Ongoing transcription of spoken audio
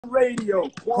Radio.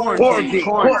 Quarantine.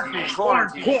 What up,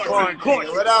 boy?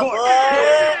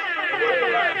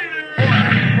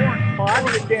 Oh, I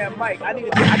need a damn mic.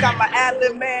 I got my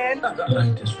ad-lib, man. We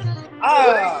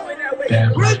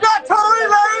got Tory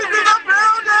Lanez in the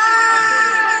building!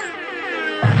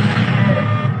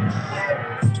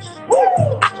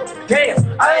 Woo!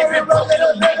 Damn, I ain't been broken in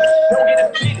a minute. Don't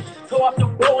get offended. So I'm the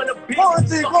boy in the beat.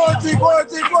 Quarantine.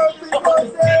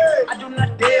 I do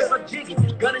not dare for jiggy.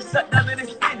 Gun is sucked under the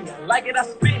spinning. Like it, I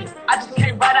spin it. I just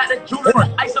came right out the jeweler.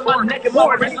 Ice on my neck and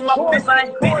my wrist and my fist. I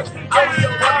ain't been it. I was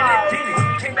young and did it.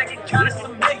 Came back and counted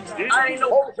some millions. I ain't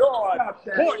no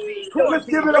Let's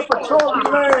give it up for Tory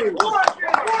Lanez.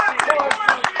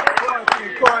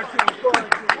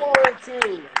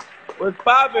 Quarantine. What's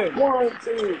poppin'?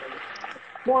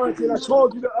 Quarantine. I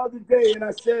told you the other day, and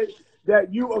I said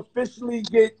that you officially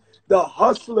get the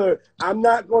hustler. I'm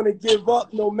not going to give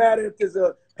up no matter if there's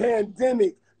a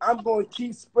pandemic. I'm going to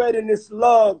keep spreading this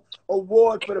love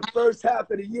award for the first half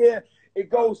of the year.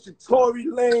 It goes to Tory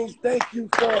Lanez. Thank you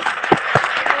for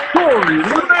Tory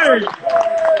Lanez.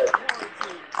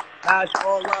 Nah, it's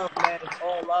all love, man. It's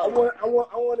all love. I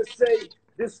want to say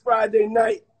this Friday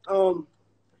night, I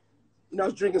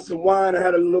was drinking some wine. I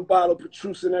had a little bottle of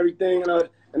Petrus and everything,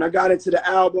 and I got into the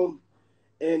album,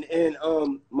 and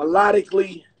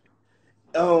melodically,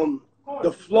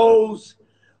 the flows,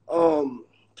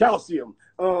 calcium,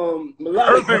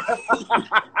 melodic.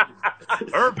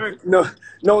 Perfect. No,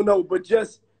 but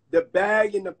just the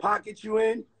bag and the pocket you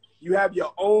in, you have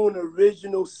your own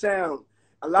original sound.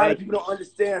 A lot of people don't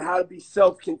understand how to be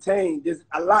self-contained. There's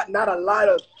not a lot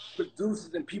of producers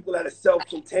and people that are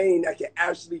self-contained that can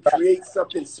actually create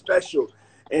something special.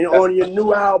 And on your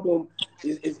new album,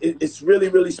 it's really,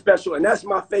 really special. And that's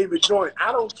my favorite joint.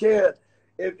 I don't care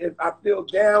if I feel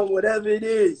down, whatever it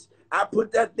is. I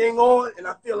put that thing on and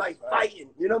I feel like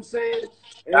fighting. You know what I'm saying?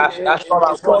 That's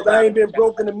it's called I Ain't Been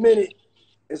Broke in a Minute.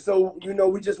 And so,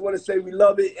 we just want to say we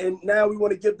love it. And now we want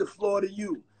to give the floor to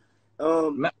you.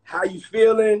 How you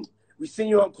feeling? We seen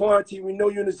you on quarantine. We know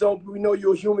you're in the zone, but we know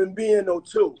you're a human being though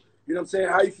too. You know what I'm saying?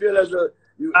 How you feel as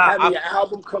having your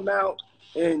album come out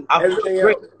and everything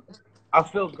else? I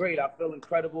feel great. I feel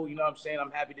incredible. You know what I'm saying?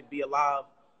 I'm happy to be alive.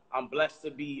 I'm blessed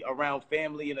to be around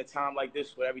family in a time like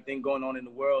this with everything going on in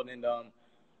the world. And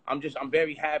I'm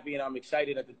very happy and I'm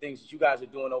excited at the things that you guys are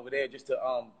doing over there just to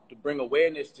bring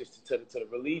awareness just to the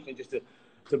relief and just to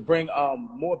bring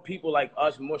more people like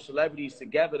us, more celebrities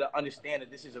together to understand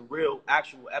that this is a real,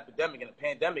 actual epidemic and a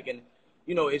pandemic. And,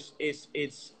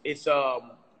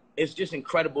 it's just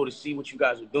incredible to see what you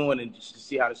guys are doing and just to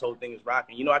see how this whole thing is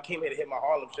rocking. I came here to hit my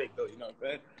Harlem Shake, though, you know what I'm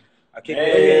saying? I came here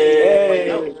to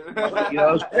you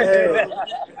know what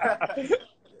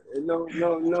I'm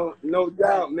saying? No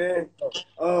doubt, man.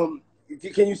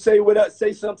 Can you say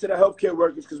say something to the healthcare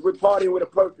workers? Because we're partying with a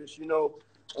purpose, For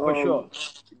sure.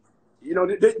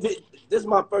 This is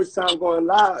my first time going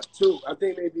live too. I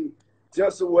think maybe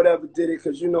Just or whatever did it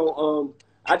because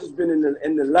I just been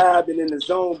in the lab and in the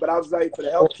zone. But I was like, for the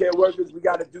healthcare workers, we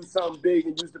got to do something big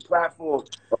and use the platform.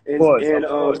 Of course. I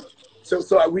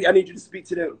need you to speak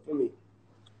to them for me.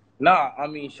 Nah, I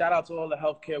mean, shout out to all the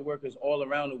healthcare workers all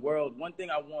around the world. One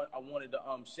thing I wanted to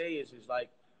say is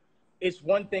like, it's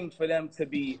one thing for them to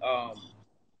be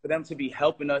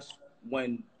helping us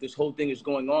when this whole thing is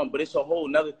going on, but it's a whole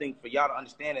nother thing for y'all to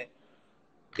understand that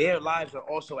their lives are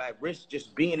also at risk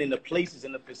just being in the places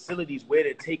and the facilities where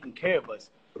they're taking care of us.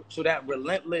 So that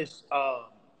relentless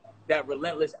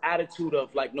attitude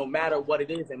of like, no matter what it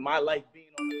is in my life being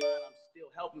on the line, I'm still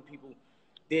helping people.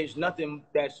 There's nothing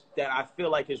that I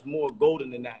feel like is more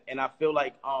golden than that. And I feel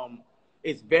like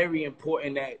it's very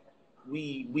important that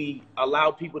we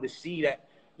allow people to see that,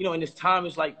 in this time,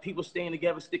 it's like people staying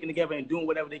together, sticking together, and doing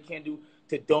whatever they can do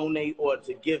to donate or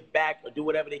to give back or do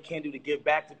whatever they can do to give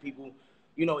back to people.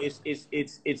 It's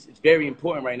very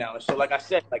important right now. And so, like I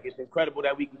said, like it's incredible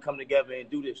that we can come together and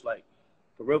do this, like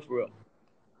for real.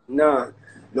 Nah,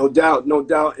 no doubt,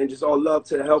 and just all love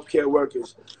to the healthcare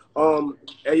workers.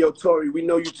 Hey yo, Tory, we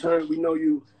know you turn. We know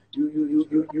you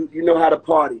know how to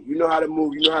party. You know how to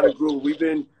move. You know how to groove.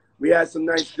 We had some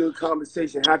nice, good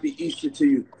conversation. Happy Easter to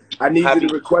you. I need you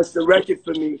to request a record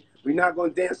for me. We're not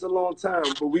going to dance a long time,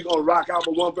 but we're going to rock out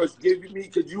with one verse. Give me,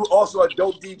 because you also a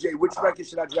dope DJ. Which record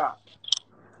should I drop?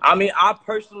 I mean, I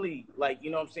personally,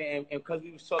 you know what I'm saying, and because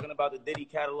we was talking about the Diddy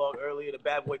catalog earlier, the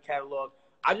Bad Boy catalog,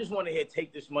 I just want to hear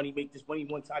Take This Money, Make This Money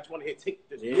one time. I just want to hear Take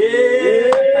This Money. Yeah.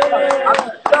 You know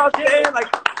what I'm saying?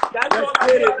 That's all I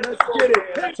get. Let's get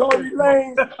it. Tory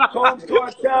Lanez, Combs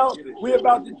Cartel, we're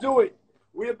about to do it.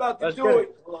 We're about to do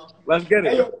it. Let's get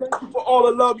it. Hey, yo, thank you for all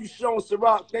the love you shown,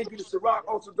 Ciroc. Thank you to Ciroc,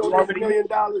 also donated $1 million.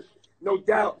 No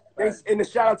doubt. Thanks, and a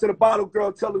shout out to the bottle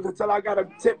girl. Tell us until I got a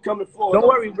tip coming forward. Don't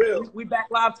worry, real. We back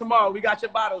live tomorrow. We got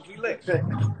your bottles. We lit. Diddy.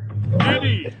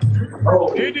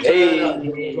 Diddy.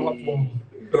 Hey.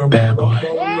 Bad boy.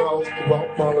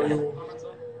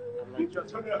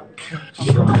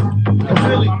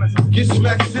 Get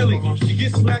smacked silly, she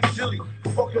get smacked silly.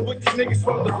 Fucking with these niggas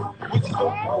from the what you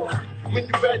doing? When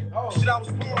you ready? Shit, I was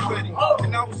born ready,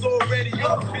 and I was already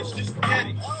up, bitch, just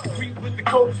spaghetti. Creep with the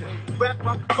culture, rap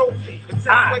like a culture,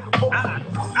 attack like a poacher.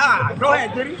 Go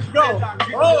ahead, Diddy. Go.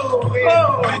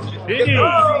 Diddy.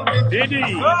 Diddy.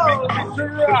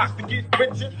 To get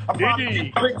richer, I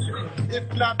probably get richer.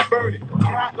 If not burn it,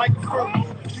 hot like a furnace.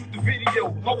 Shoot the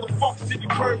video, motherfucker, city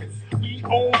permits. We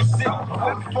own the city,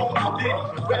 let phone the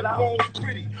Diddy. Better phone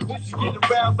pretty. When she get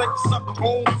around like a sucker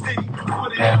own city.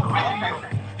 Put it in the video.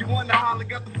 You wanna holler,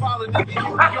 got the follow, nigga, here we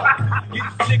go. Get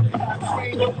the chicken,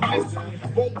 train up the listen.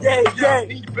 Won't Yeah.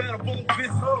 need you better, won't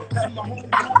visit. To my home.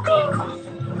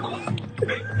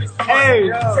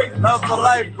 Hey, love for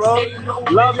life, bro.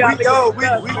 Love y'all. Yo, we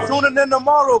tuning in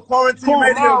tomorrow. Quarantine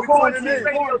radio. We tuning in.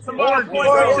 Tomorrow.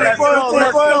 Love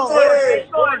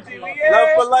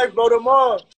for life, bro.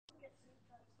 Tomorrow.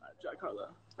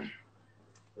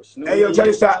 Hey, yo, check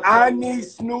this out. I need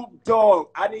Snoop Dogg.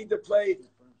 I need to play,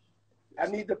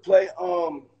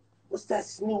 what's that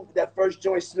Snoop, that first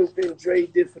joint Snoop and Dre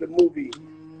did for the movie?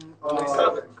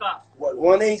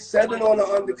 187 on the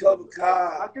undercover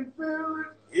car. I can feel it.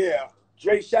 Yeah.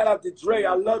 Dre, shout out to Dre.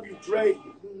 I love you, Dre.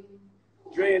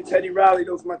 Dre and Teddy Riley,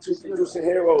 those are my two producing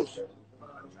heroes.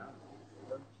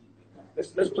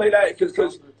 Let's play that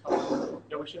because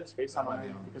Yeah, we should FaceTime on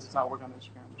it because it's not working on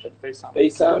Instagram. We should FaceTime.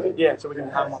 FaceTime? Yeah, so we can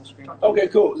have them on the screen. Okay,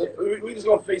 cool. We just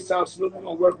gonna FaceTime Snoop. We're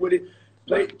gonna work with it.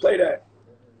 Play that.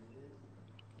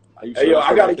 Hey, yo,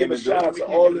 I gotta give a shout out to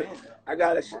all the. I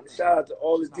gotta shout out to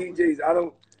all the DJs. I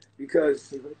don't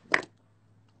because.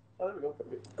 Oh,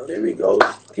 there we go.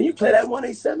 Can you play that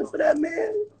 187 for that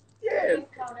man? Yeah.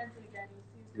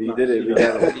 We did it. We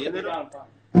got it.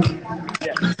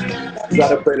 You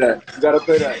gotta play that. You gotta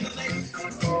play that.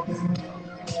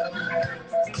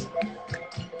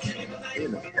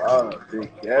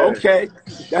 Okay,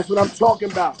 that's what I'm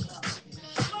talking about.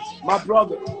 My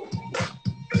brother.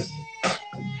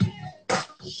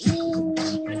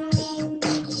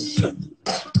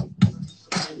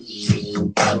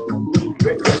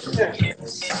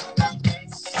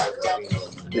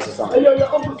 Hey, yo,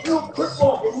 Uncle Snoop, clip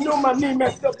off. You know my knee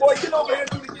messed up, boy. Get over here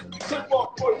and do the clip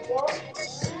off, boy.